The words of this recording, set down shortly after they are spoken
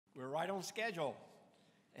right on schedule.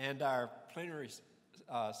 And our plenary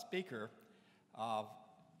speaker,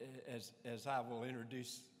 as I will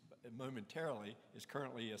introduce momentarily, is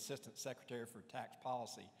currently Assistant Secretary for Tax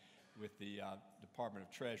Policy with the Department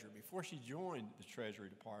of Treasury. Before she joined the Treasury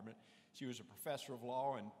Department, she was a professor of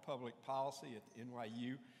law and public policy at the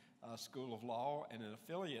NYU School of Law and an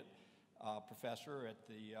affiliate professor at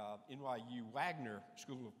the NYU Wagner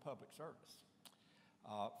School of Public Service.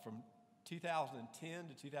 From 2010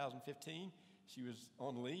 to 2015, she was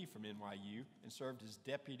on leave from NYU and served as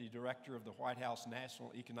Deputy Director of the White House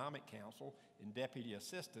National Economic Council and Deputy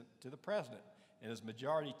Assistant to the President, and as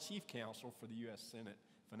Majority Chief Counsel for the U.S. Senate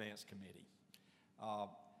Finance Committee.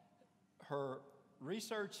 Her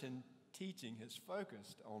research and teaching has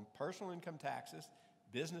focused on personal income taxes,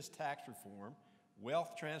 business tax reform,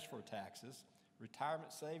 wealth transfer taxes,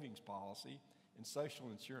 retirement savings policy, and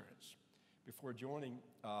social insurance. Before joining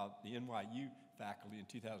the NYU faculty in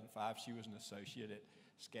 2005, she was an associate at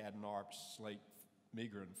Skadden Arps, Slate,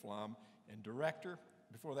 Meagher & Flum, and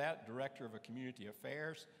before that, director of community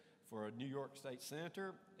affairs for a New York State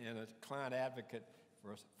senator and a client advocate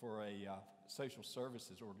for a social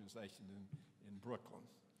services organization in Brooklyn.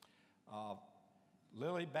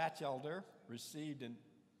 Lily Batchelder received an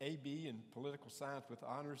AB in political science with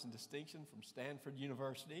honors and distinction from Stanford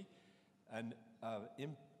University, and a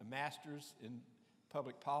master's in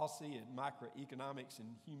public policy and microeconomics and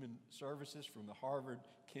human services from the Harvard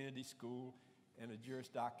Kennedy School, and a Juris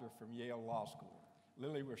Doctor from Yale Law School.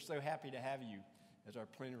 Lily, we're so happy to have you as our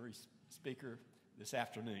plenary speaker this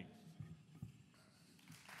afternoon.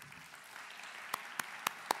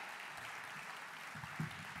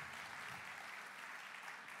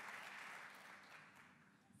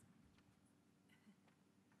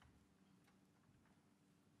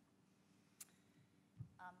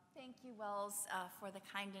 Thank you, Wells, for the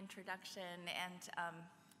kind introduction, and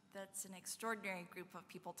that's an extraordinary group of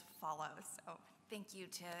people to follow. So thank you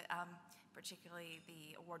to particularly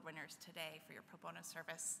the award winners today for your pro bono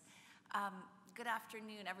service. Good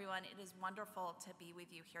afternoon, everyone. It is wonderful to be with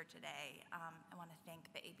you here today. I want to thank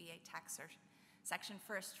the ABA Tax Section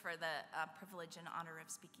first for the privilege and honor of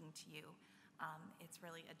speaking to you. It's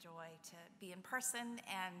really a joy to be in person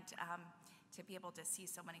and to be able to see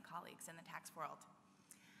so many colleagues in the tax world.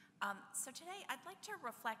 So today, I'd like to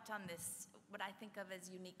reflect on this, what I think of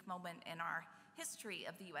as unique moment in our history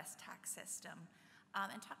of the U.S. tax system,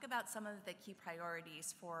 and talk about some of the key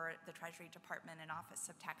priorities for the Treasury Department and Office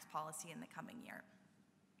of Tax Policy in the coming year.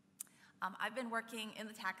 I've been working in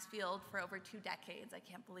the tax field for over 2 decades. I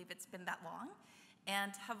can't believe it's been that long,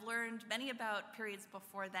 and have learned many about periods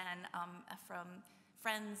before then from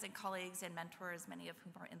friends and colleagues and mentors, many of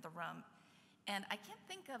whom are in the room. And I can't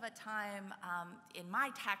think of a time in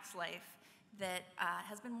my tax life that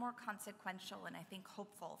has been more consequential and I think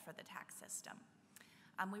hopeful for the tax system.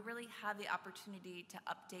 We really have the opportunity to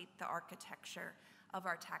update the architecture of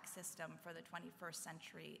our tax system for the 21st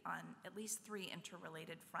century on at least 3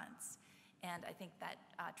 interrelated fronts. And I think that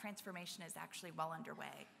transformation is actually well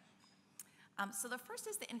underway. So the first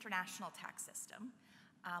is the international tax system,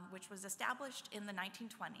 which was established in the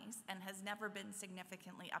 1920s and has never been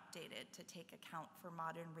significantly updated to take account for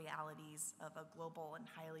modern realities of a global and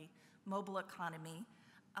highly mobile economy,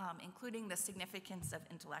 including the significance of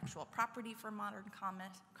intellectual property for modern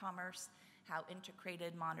commerce, how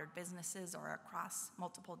integrated modern businesses are across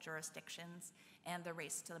multiple jurisdictions, and the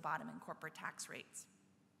race to the bottom in corporate tax rates.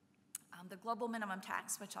 The global minimum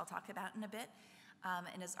tax, which I'll talk about in a bit,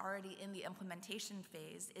 and is already in the implementation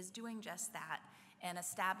phase, is doing just that, and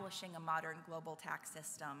establishing a modern global tax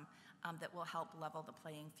system that will help level the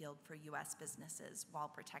playing field for U.S. businesses while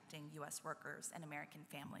protecting U.S. workers and American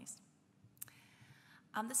families.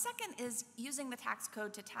 The second is using the tax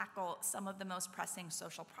code to tackle some of the most pressing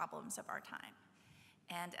social problems of our time.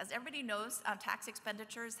 And as everybody knows, tax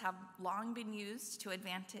expenditures have long been used to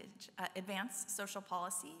advance social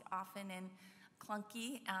policy, often in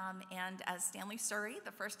clunky, and as Stanley Surrey,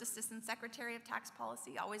 the first Assistant Secretary of Tax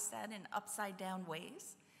Policy, always said, in upside-down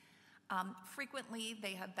ways. Frequently,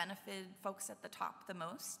 they have benefited folks at the top the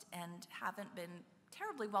most and haven't been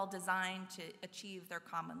terribly well designed to achieve their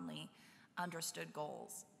commonly understood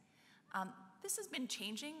goals. This has been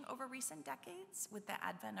changing over recent decades with the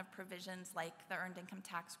advent of provisions like the Earned Income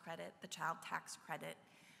Tax Credit, the Child Tax Credit,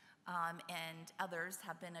 and others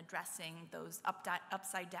have been addressing those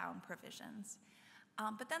upside-down provisions.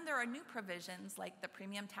 But then there are new provisions like the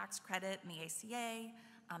Premium Tax Credit and the ACA,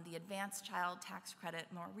 the Advanced Child Tax Credit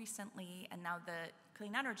more recently, and now the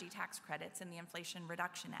Clean Energy Tax Credits in the Inflation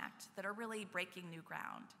Reduction Act that are really breaking new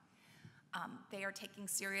ground. They are taking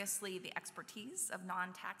seriously the expertise of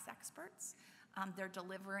non-tax experts They're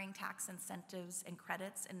delivering tax incentives and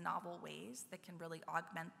credits in novel ways that can really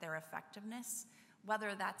augment their effectiveness,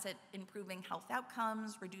 whether that's at improving health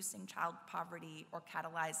outcomes, reducing child poverty, or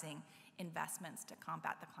catalyzing investments to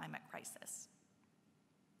combat the climate crisis.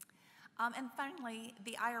 And finally,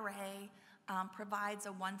 the IRA provides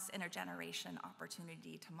a once-in-a-generation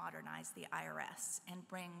opportunity to modernize the IRS and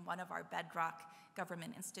bring one of our bedrock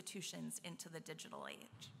government institutions into the digital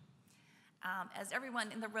age. As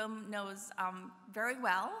everyone in the room knows very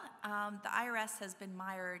well, the IRS has been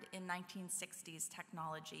mired in 1960s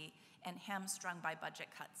technology and hamstrung by budget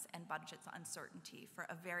cuts and budget uncertainty for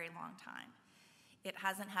a very long time. It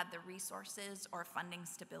hasn't had the resources or funding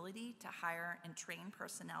stability to hire and train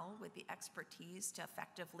personnel with the expertise to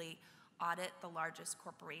effectively audit the largest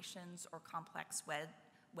corporations or complex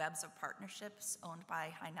webs of partnerships owned by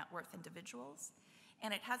high net worth individuals.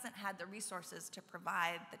 And it hasn't had the resources to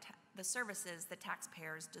provide the services that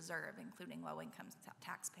taxpayers deserve, including low-income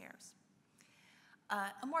taxpayers.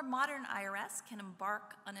 A more modern IRS can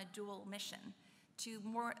embark on a dual mission to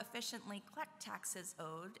more efficiently collect taxes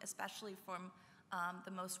owed, especially from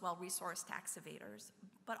the most well-resourced tax evaders,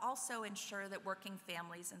 but also ensure that working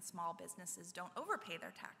families and small businesses don't overpay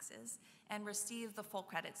their taxes and receive the full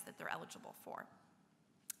credits that they're eligible for.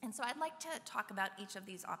 And so I'd like to talk about each of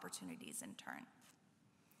these opportunities in turn.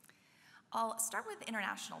 I'll start with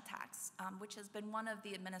international tax, which has been one of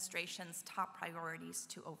the administration's top priorities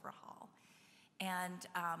to overhaul. And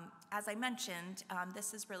as I mentioned,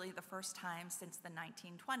 this is really the first time since the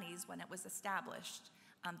 1920s when it was established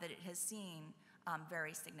that it has seen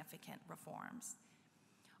very significant reforms.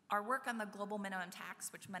 Our work on the global minimum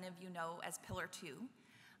tax, which many of you know as Pillar 2,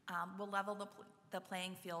 will level the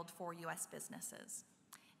playing field for U.S. businesses.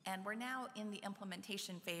 And we're now in the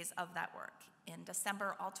implementation phase of that work. In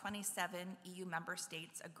December, all 27 EU member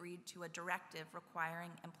states agreed to a directive requiring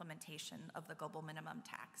implementation of the global minimum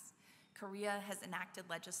tax. Korea has enacted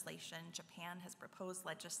legislation, Japan has proposed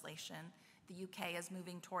legislation, the UK is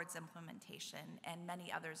moving towards implementation, and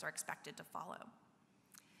many others are expected to follow.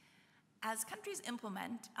 As countries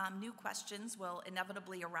implement, new questions will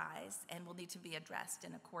inevitably arise and will need to be addressed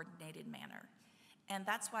in a coordinated manner. And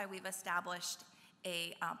that's why we've established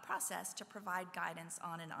a process to provide guidance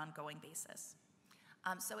on an ongoing basis.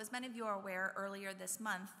 So as many of you are aware, earlier this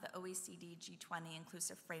month, the OECD G20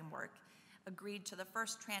 Inclusive Framework agreed to the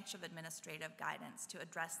first tranche of administrative guidance to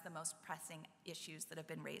address the most pressing issues that have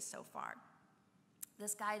been raised so far.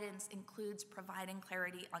 This guidance includes providing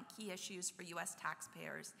clarity on key issues for U.S.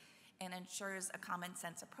 taxpayers and ensures a common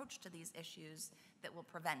sense approach to these issues that will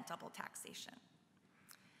prevent double taxation.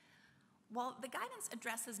 While the guidance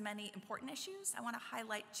addresses many important issues, I want to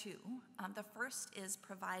highlight two. The first is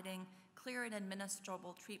providing clear and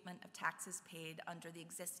administrable treatment of taxes paid under the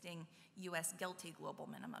existing U.S. GILTI global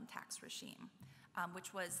minimum tax regime,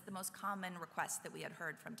 which was the most common request that we had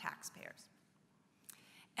heard from taxpayers.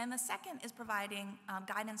 And the second is providing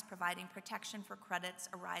guidance providing protection for credits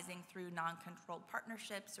arising through non-controlled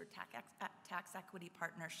partnerships or tax equity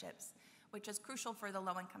partnerships, which is crucial for the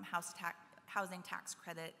low-income housing tax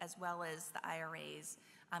credit as well as the IRA's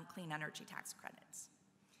clean energy tax credits.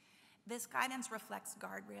 This guidance reflects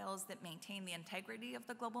guardrails that maintain the integrity of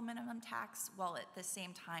the global minimum tax while at the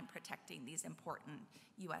same time protecting these important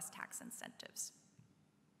U.S. tax incentives.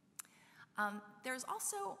 There's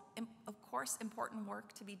also, of course, important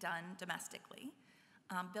work to be done domestically,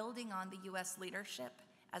 building on the U.S. leadership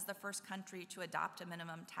as the first country to adopt a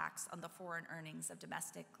minimum tax on the foreign earnings of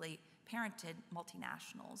domestically parented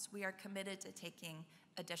multinationals. We are committed to taking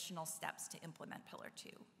additional steps to implement Pillar 2.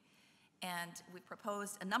 And we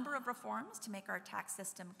proposed a number of reforms to make our tax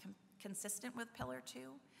system consistent with Pillar 2,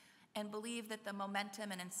 and believe that the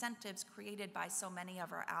momentum and incentives created by so many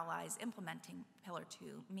of our allies implementing Pillar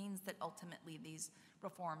 2 means that ultimately these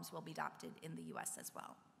reforms will be adopted in the US as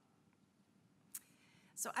well.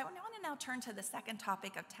 So I want to now turn to the second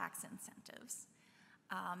topic of tax incentives.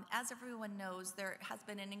 As everyone knows, there has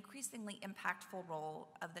been an increasingly impactful role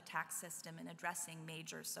of the tax system in addressing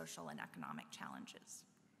major social and economic challenges.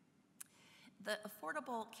 The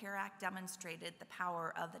Affordable Care Act demonstrated the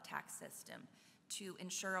power of the tax system to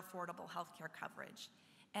ensure affordable health care coverage,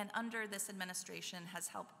 and under this administration has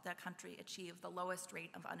helped the country achieve the lowest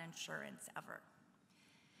rate of uninsurance ever.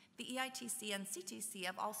 The EITC and CTC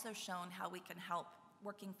have also shown how we can help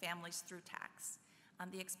working families through tax.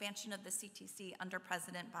 The expansion of the CTC under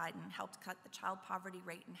President Biden helped cut the child poverty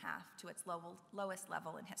rate in half to its lowest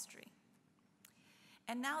level in history.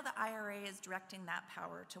 And now the IRA is directing that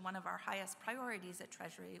power to one of our highest priorities at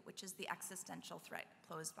Treasury, which is the existential threat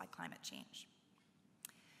posed by climate change.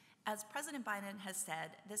 As President Biden has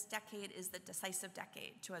said, this decade is the decisive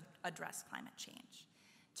decade to address climate change.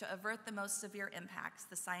 To avert the most severe impacts,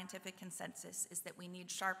 the scientific consensus is that we need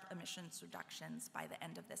sharp emissions reductions by the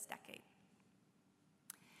end of this decade.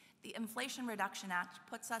 The Inflation Reduction Act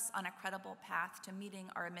puts us on a credible path to meeting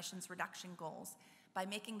our emissions reduction goals by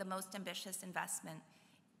making the most ambitious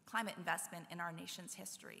climate investment in our nation's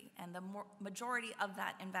history, and the majority of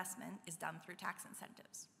that investment is done through tax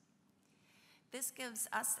incentives. This gives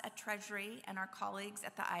us at Treasury and our colleagues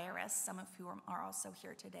at the IRS, some of whom are also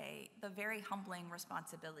here today, the very humbling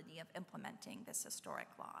responsibility of implementing this historic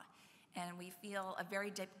law, and we feel a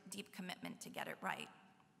very deep commitment to get it right.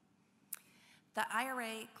 The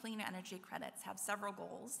IRA clean energy credits have several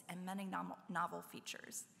goals and many novel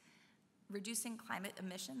features. Reducing climate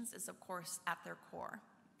emissions is, of course, at their core,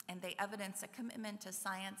 and they evidence a commitment to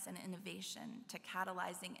science and innovation, to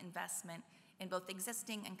catalyzing investment in both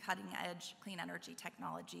existing and cutting-edge clean energy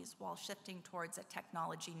technologies while shifting towards a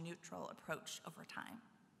technology-neutral approach over time.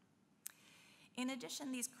 In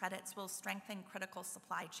addition, these credits will strengthen critical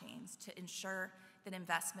supply chains to ensure that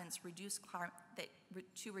investments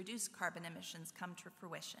to reduce carbon emissions come to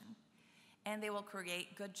fruition, and they will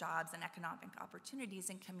create good jobs and economic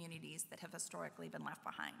opportunities in communities that have historically been left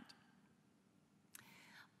behind.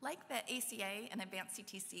 Like the ACA and Advanced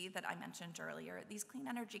CTC that I mentioned earlier, these clean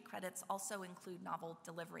energy credits also include novel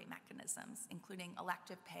delivery mechanisms, including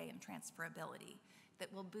elective pay and transferability,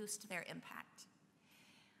 that will boost their impact.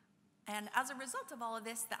 And as a result of all of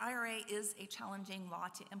this, the IRA is a challenging law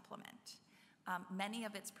to implement. Many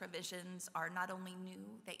of its provisions are not only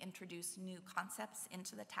new, they introduce new concepts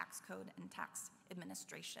into the tax code and tax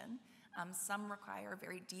administration. Some require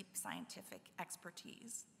very deep scientific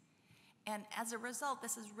expertise. And as a result,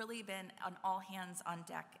 this has really been an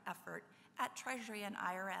all-hands-on-deck effort at Treasury and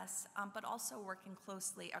IRS, but also working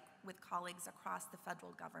closely with colleagues across the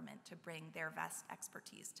federal government to bring their vast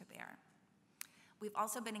expertise to bear. We've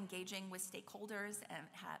also been engaging with stakeholders and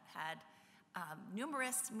have had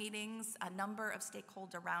numerous meetings, a number of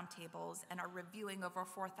stakeholder roundtables, and are reviewing over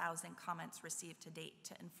 4,000 comments received to date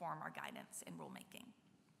to inform our guidance in rulemaking.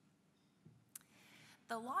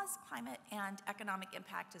 The law's climate and economic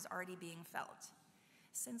impact is already being felt.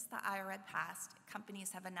 Since the IRA passed,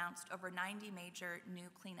 companies have announced over 90 major new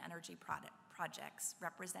clean energy projects,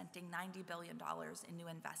 representing $90 billion in new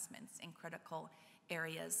investments in critical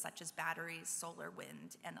areas such as batteries, solar,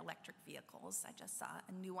 wind, and electric vehicles. I just saw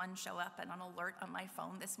a new one show up and an alert on my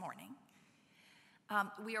phone this morning.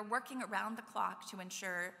 We are working around the clock to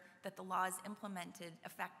ensure that the law is implemented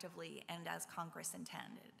effectively and as Congress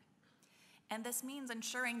intended. And this means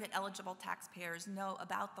ensuring that eligible taxpayers know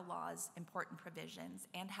about the law's important provisions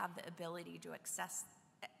and have the ability to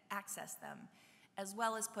access them, as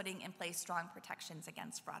well as putting in place strong protections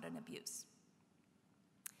against fraud and abuse.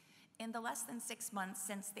 In the less than 6 months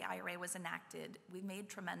since the IRA was enacted, we've made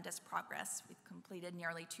tremendous progress. We've completed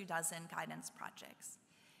nearly 24 guidance projects.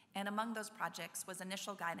 And among those projects was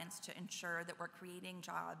initial guidance to ensure that we're creating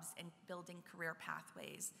jobs and building career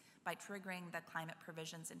pathways by triggering the climate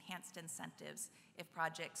provision's enhanced incentives if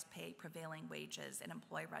projects pay prevailing wages and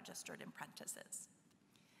employ registered apprentices.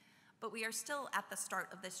 But we are still at the start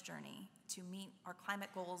of this journey. To meet our climate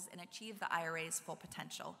goals and achieve the IRA's full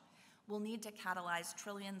potential, we'll need to catalyze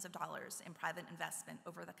trillions of dollars in private investment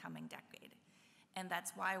over the coming decade. And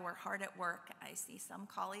that's why we're hard at work. I see some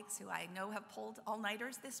colleagues who I know have pulled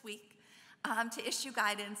all-nighters this week to issue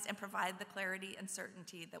guidance and provide the clarity and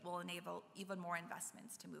certainty that will enable even more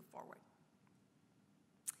investments to move forward.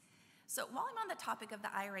 So while I'm on the topic of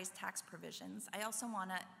the IRA's tax provisions, I also want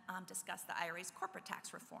to discuss the IRA's corporate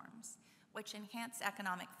tax reforms, which enhance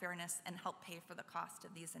economic fairness and help pay for the cost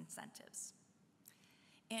of these incentives.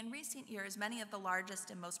 In recent years, many of the largest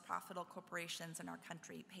and most profitable corporations in our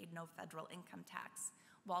country paid no federal income tax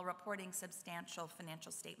while reporting substantial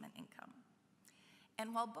financial statement income.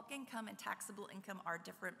 And while book income and taxable income are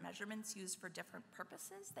different measurements used for different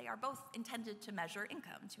purposes, they are both intended to measure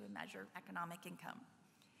income, to measure economic income.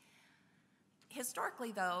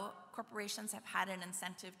 Historically, though, corporations have had an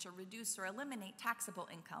incentive to reduce or eliminate taxable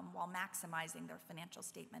income while maximizing their financial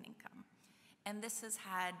statement income. And this has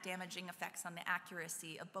had damaging effects on the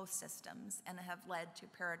accuracy of both systems and have led to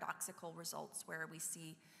paradoxical results where we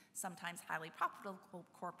see sometimes highly profitable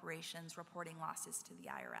corporations reporting losses to the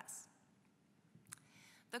IRS.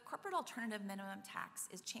 The corporate alternative minimum tax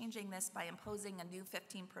is changing this by imposing a new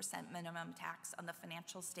 15% minimum tax on the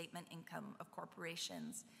financial statement income of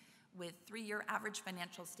corporations with 3-year average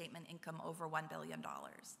financial statement income over $1 billion.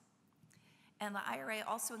 And the IRA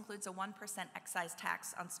also includes a 1% excise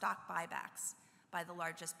tax on stock buybacks by the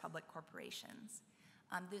largest public corporations.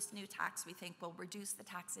 This new tax, we think, will reduce the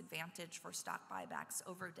tax advantage for stock buybacks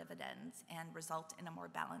over dividends and result in a more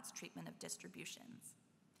balanced treatment of distributions.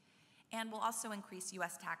 And will also increase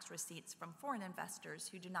U.S. tax receipts from foreign investors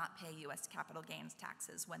who do not pay U.S. capital gains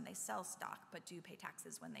taxes when they sell stock, but do pay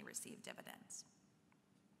taxes when they receive dividends.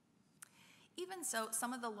 Even so,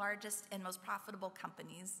 some of the largest and most profitable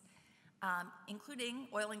companies, including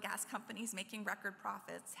oil and gas companies making record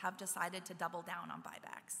profits, have decided to double down on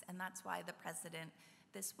buybacks. And that's why the president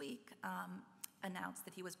this week announced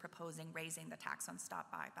that he was proposing raising the tax on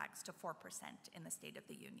stock buybacks to 4% in the State of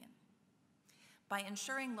the Union. By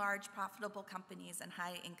ensuring large, profitable companies and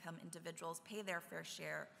high-income individuals pay their fair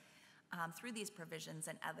share through these provisions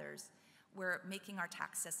and others, we're making our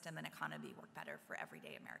tax system and economy work better for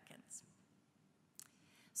everyday Americans.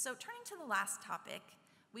 So turning to the last topic,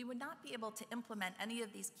 we would not be able to implement any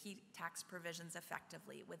of these key tax provisions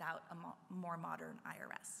effectively without a more modern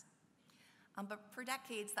IRS. But for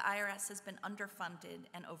decades, the IRS has been underfunded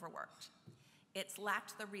and overworked. It's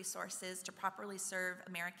lacked the resources to properly serve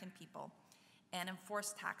American people and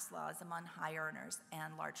enforce tax laws among high earners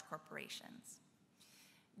and large corporations.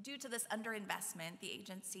 Due to this underinvestment, the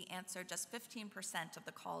agency answered just 15% of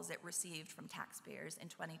the calls it received from taxpayers in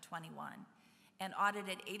 2021 and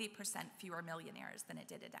audited 80% fewer millionaires than it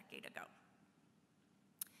did a decade ago.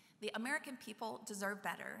 The American people deserve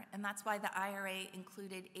better, and that's why the IRA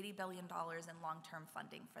included $80 billion in long-term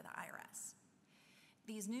funding for the IRS.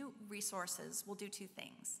 These new resources will do two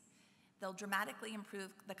things. They'll dramatically improve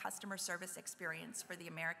the customer service experience for the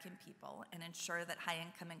American people and ensure that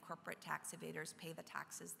high-income and corporate tax evaders pay the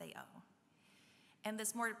taxes they owe. And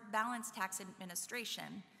this more balanced tax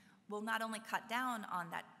administration will not only cut down on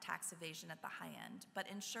that tax evasion at the high end, but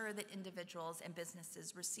ensure that individuals and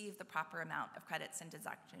businesses receive the proper amount of credits and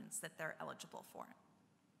deductions that they're eligible for.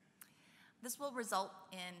 This will result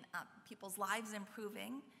in people's lives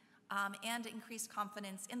improving and increased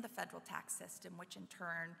confidence in the federal tax system, which in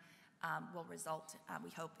turn will result, we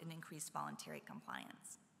hope, in increased voluntary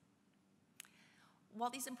compliance. While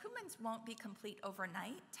these improvements won't be complete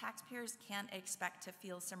overnight, taxpayers can expect to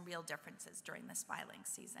feel some real differences during this filing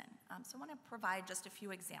season. So I want to provide just a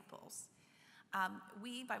few examples.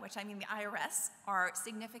 We, by which I mean the IRS, are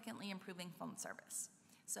significantly improving phone service.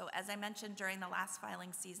 So as I mentioned, during the last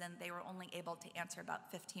filing season, they were only able to answer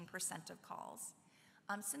about 15% of calls.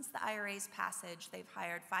 Since the IRA's passage, they've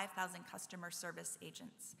hired 5,000 customer service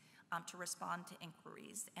agents to respond to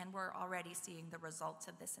inquiries, and we're already seeing the results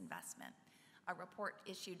of this investment. A report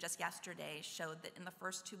issued just yesterday showed that in the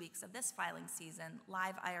first 2 weeks of this filing season,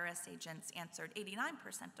 live IRS agents answered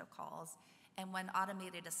 89% of calls, and when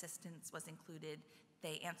automated assistance was included,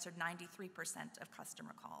 they answered 93% of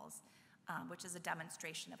customer calls, which is a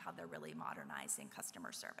demonstration of how they're really modernizing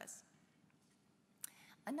customer service.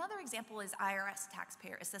 Another example is IRS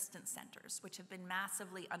taxpayer assistance centers, which have been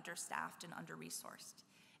massively understaffed and under-resourced.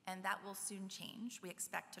 And that will soon change. We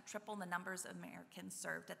expect to triple the numbers of Americans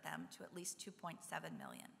served at them to at least 2.7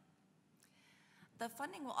 million. The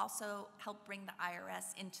funding will also help bring the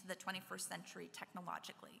IRS into the 21st century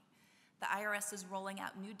technologically. The IRS is rolling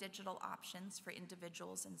out new digital options for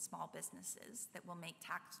individuals and small businesses that will make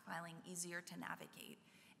tax filing easier to navigate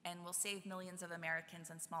and will save millions of Americans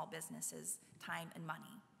and small businesses time and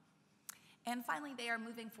money. And finally, they are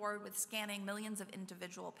moving forward with scanning millions of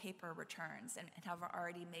individual paper returns and have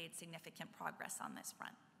already made significant progress on this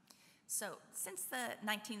front. So since the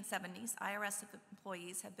 1970s, IRS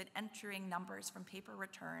employees have been entering numbers from paper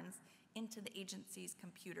returns into the agency's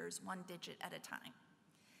computers 1 digit at a time.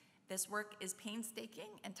 This work is painstaking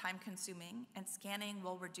and time-consuming, and scanning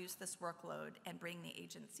will reduce this workload and bring the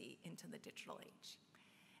agency into the digital age.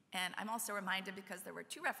 And I'm also reminded, because there were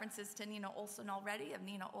 2 references to Nina Olson already, of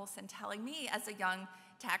Nina Olson telling me as a young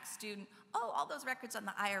tax student, oh, all those records on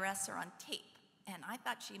the IRS are on tape. And I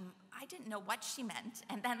thought I didn't know what she meant.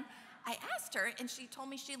 And then I asked her, and she told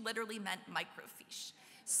me she literally meant microfiche.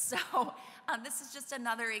 So this is just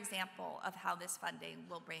another example of how this funding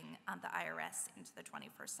will bring the IRS into the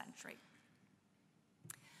 21st century.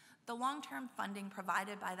 The long-term funding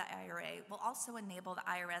provided by the IRA will also enable the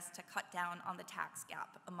IRS to cut down on the tax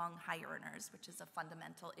gap among high earners, which is a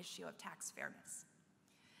fundamental issue of tax fairness.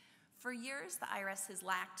 For years, the IRS has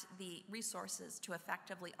lacked the resources to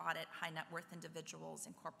effectively audit high net worth individuals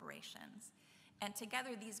and corporations. And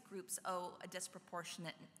together, these groups owe a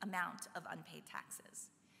disproportionate amount of unpaid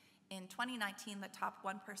taxes. In 2019, the top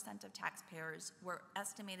 1% of taxpayers were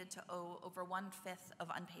estimated to owe over 1/5 of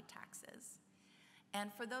unpaid taxes.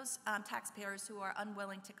 And for those taxpayers who are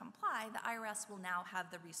unwilling to comply, the IRS will now have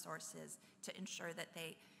the resources to ensure that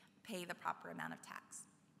they pay the proper amount of tax.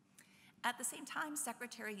 At the same time,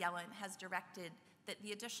 Secretary Yellen has directed that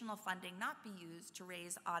the additional funding not be used to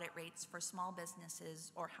raise audit rates for small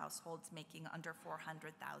businesses or households making under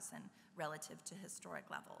 $400,000 relative to historic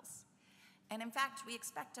levels. And in fact, we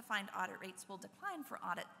expect to find audit rates will decline for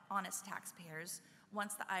honest taxpayers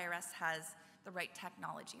once the IRS has the right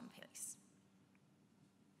technology in place.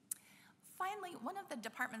 Finally, one of the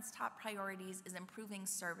department's top priorities is improving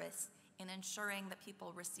service and ensuring that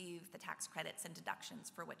people receive the tax credits and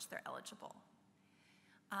deductions for which they're eligible.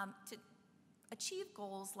 To achieve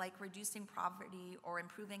goals like reducing poverty or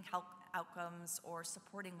improving health outcomes or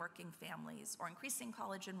supporting working families or increasing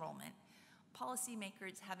college enrollment,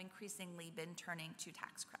 policymakers have increasingly been turning to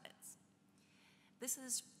tax credits. This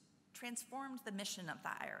has transformed the mission of the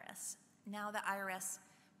IRS. Now the IRS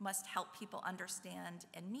must help people understand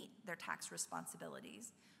and meet their tax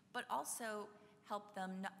responsibilities, but also help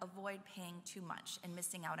them avoid paying too much and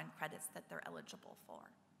missing out on credits that they're eligible for.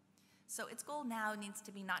 So its goal now needs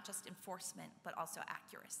to be not just enforcement, but also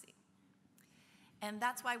accuracy. And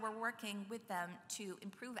that's why we're working with them to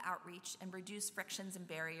improve outreach and reduce frictions and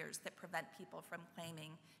barriers that prevent people from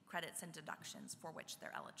claiming credits and deductions for which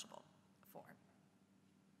they're eligible for.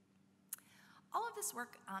 All of this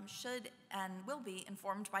work should and will be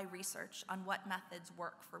informed by research on what methods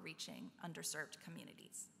work for reaching underserved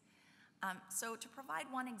communities. So to provide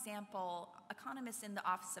one example, economists in the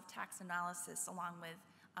Office of Tax Analysis, along with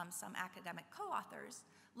some academic co-authors,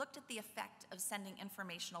 looked at the effect of sending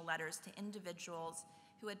informational letters to individuals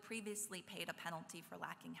who had previously paid a penalty for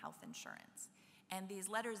lacking health insurance. And these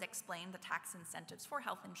letters explained the tax incentives for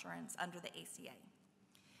health insurance under the ACA.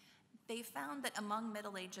 They found that among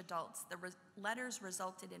middle-aged adults, the letters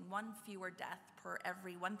resulted in one fewer death per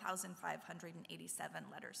every 1,587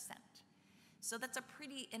 letters sent. So that's a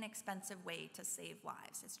pretty inexpensive way to save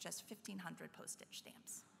lives. It's just 1,500 postage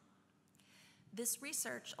stamps. This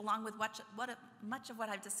research, along with much of what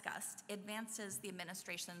I've discussed, advances the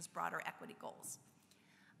administration's broader equity goals.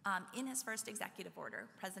 In his first executive order,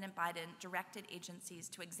 President Biden directed agencies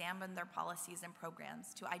to examine their policies and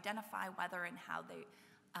programs to identify whether and how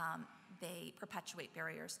they perpetuate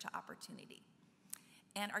barriers to opportunity.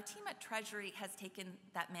 And our team at Treasury has taken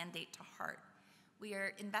that mandate to heart. We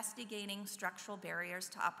are investigating structural barriers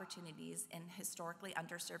to opportunities in historically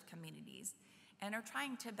underserved communities and are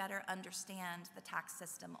trying to better understand the tax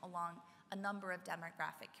system along a number of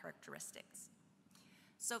demographic characteristics.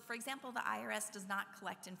 So, for example, the IRS does not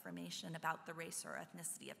collect information about the race or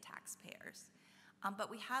ethnicity of taxpayers, but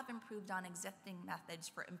we have improved on existing methods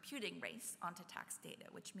for imputing race onto tax data,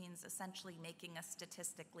 which means essentially making a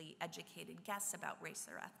statistically educated guess about race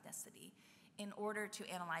or ethnicity in order to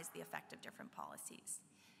analyze the effect of different policies.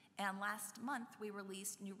 And last month, we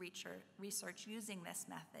released new research using this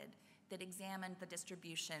method that examined the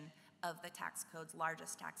distribution of the tax code's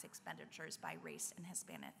largest tax expenditures by race and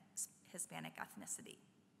Hispanic ethnicity.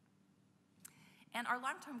 And our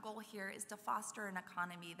long-term goal here is to foster an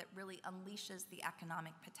economy that really unleashes the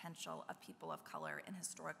economic potential of people of color in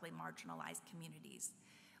historically marginalized communities,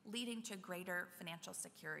 leading to greater financial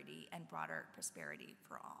security and broader prosperity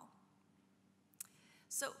for all.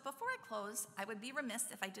 So before I close, I would be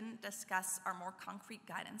remiss if I didn't discuss our more concrete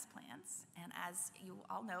guidance plans. And as you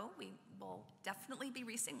all know, we will definitely be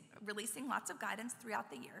releasing lots of guidance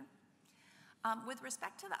throughout the year. With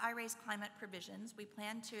respect to the IRA's climate provisions, we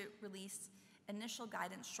plan to release initial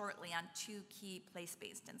guidance shortly on two key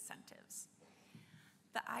place-based incentives.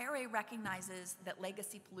 The IRA recognizes that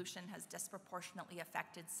legacy pollution has disproportionately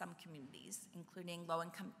affected some communities, including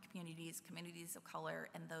low-income communities, communities of color,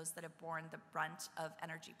 and those that have borne the brunt of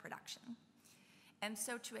energy production. And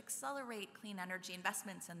so to accelerate clean energy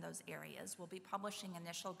investments in those areas, we'll be publishing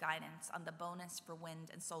initial guidance on the bonus for wind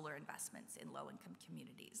and solar investments in low-income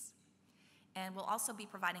communities. And we'll also be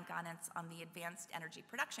providing guidance on the Advanced Energy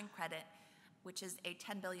Production Credit, which is a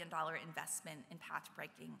 $10 billion investment in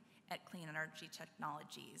path-breaking at clean energy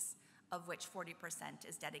technologies, of which 40%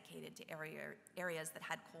 is dedicated to areas that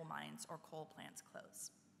had coal mines or coal plants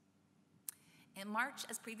close. In March,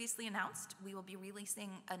 as previously announced, we will be releasing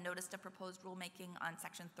a notice of proposed rulemaking on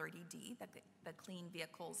Section 30D, the Clean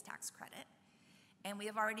Vehicles Tax Credit. And we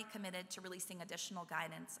have already committed to releasing additional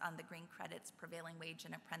guidance on the green credits, prevailing wage,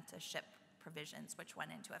 and apprenticeship provisions, which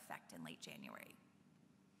went into effect in late January.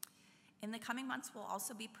 In the coming months, we'll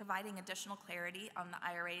also be providing additional clarity on the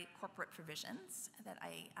IRA corporate provisions that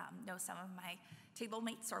I know some of my table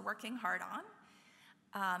mates are working hard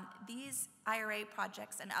on. These IRA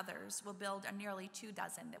projects and others will build on nearly 24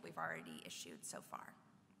 that we've already issued so far.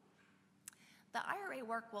 The IRA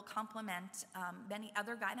work will complement many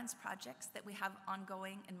other guidance projects that we have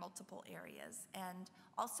ongoing in multiple areas, and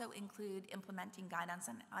also include implementing guidance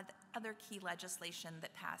on other key legislation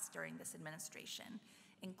that passed during this administration,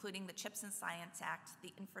 including the CHIPS and Science Act,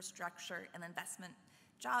 the Infrastructure and Investment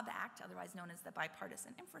Job Act, otherwise known as the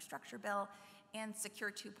Bipartisan Infrastructure Bill, and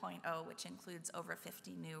Secure 2.0, which includes over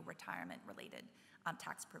 50 new retirement-related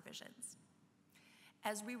tax provisions.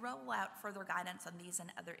 As we roll out further guidance on these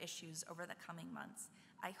and other issues over the coming months,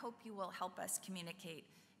 I hope you will help us communicate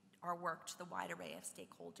our work to the wide array of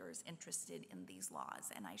stakeholders interested in these laws.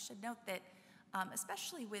 And I should note that,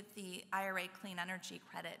 especially with the IRA clean energy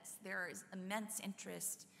credits, there is immense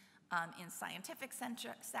interest in scientific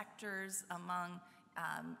sectors, among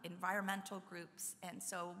environmental groups. And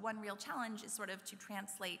so one real challenge is sort of to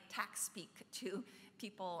translate tax speak to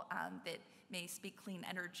people that may speak clean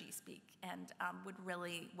energy speak, and would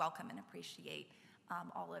really welcome and appreciate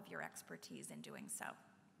all of your expertise in doing so.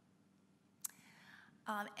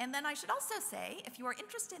 And then I should also say, if you are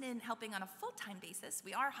interested in helping on a full-time basis,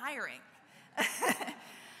 we are hiring.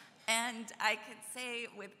 And I could say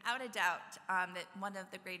without a doubt that one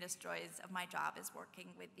of the greatest joys of my job is working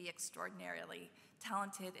with the extraordinarily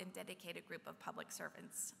talented and dedicated group of public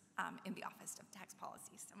servants in the Office of Tax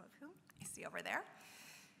Policy, some of whom I see over there.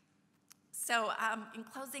 So in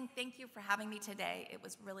closing, thank you for having me today. It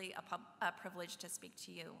was really a privilege to speak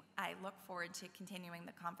to you. I look forward to continuing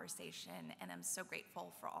the conversation, and I'm so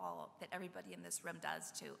grateful for all that everybody in this room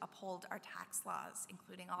does to uphold our tax laws,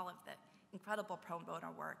 including all of the incredible pro bono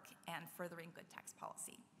work and furthering good tax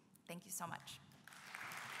policy. Thank you so much.